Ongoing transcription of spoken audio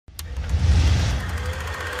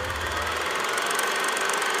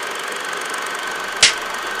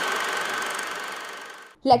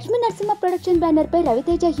Lakshmi Narasimha production banner పై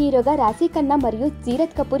రవితేజ హీరోగా రాశీ ఖన్నా మరియు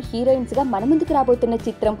Seerat Kapoor heroines గా మన ముందుకు రాబోతున్న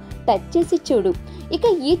చిత్రం టచ్ చేసి చూడు. ఇక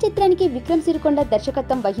ఈ చిత్రానికి విక్రమ్ సిరికొండ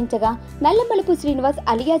దర్శకత్వం వహించగా నల్లమలుపు శ్రీనివాస్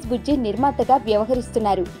అలియాస్ బుజ్జి నిర్మాతగా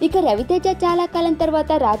వ్యవహరిస్తున్నారు. ఇక రవితేజ చాలా కాలం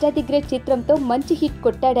తర్వాత రాజా ది గ్రేట్ చిత్రంతో మంచి హిట్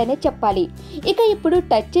కొట్టాడనే చెప్పాలి. ఇక ఇప్పుడు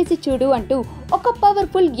టచ్ చేసి చూడు అంటూ ఒక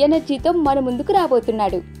పవర్ఫుల్ ఎనర్జీతో మన ముందుకు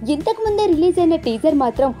రాబోతున్నాడు. ఇంతకు ముందే రిలీజ్ అయిన టీజర్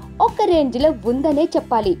మాత్రం ఒక రేంజ్ లో ఉందనే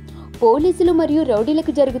చెప్పాలి. పోలీసులు మరియు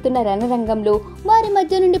రౌడీలకు జరుగుతున్న రణరంగంలో వారి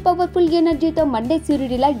మధ్య నుండి పవర్ఫుల్ ఎనర్జీతో మండే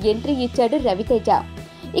సూర్యుడిలా ఎంట్రీ ఇచ్చాడు రవితేజ.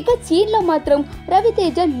 ఇక సీన్ లో మాత్రం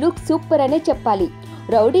రవితేజ లుక్ సూపర్ అనే చెప్పాలి.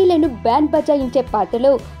 రౌడీలను బ్యాండ్ బజాయించే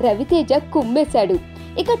పాటలో రవితేజ కుమ్మేశాడు.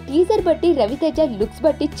 ఇక టీజర్ బట్టి రవితేజ లుక్స్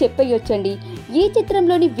బట్టి చెప్పేయొచ్చండి ఈ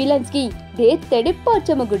చిత్రంలోని విలన్స్ కి దే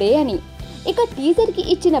తెడిపోచమగుడే అని. ఇక టీజర్ కి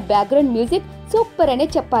ఇచ్చిన బ్యాక్గ్రౌండ్ మ్యూజిక్ సూపర్ అనే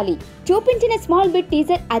చెప్పాలి. చూపించిన స్మాల్ బిట్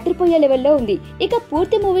టీజర్ అదిరిపోయే లెవెల్లో ఉంది. ఇక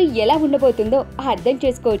పూర్తి మూవీ ఎలా ఉండబోతుందో అర్థం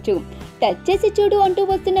చేసుకోవచ్చు. టచ్ చేసి చూడు అంటూ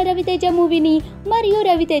వస్తున్న రవితేజ మూవీని మరియు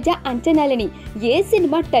రవితేజ అంచనాలని ఏ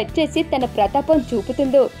సినిమా టచ్ చేసి తన ప్రతాపం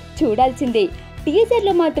చూపుతుందో చూడాల్సిందే. టీజర్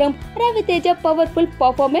లో మాత్రం రవితేజ పవర్ఫుల్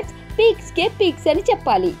పర్ఫార్మెన్స్ పీక్స్ కే పీక్స్ అని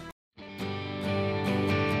చెప్పాలి.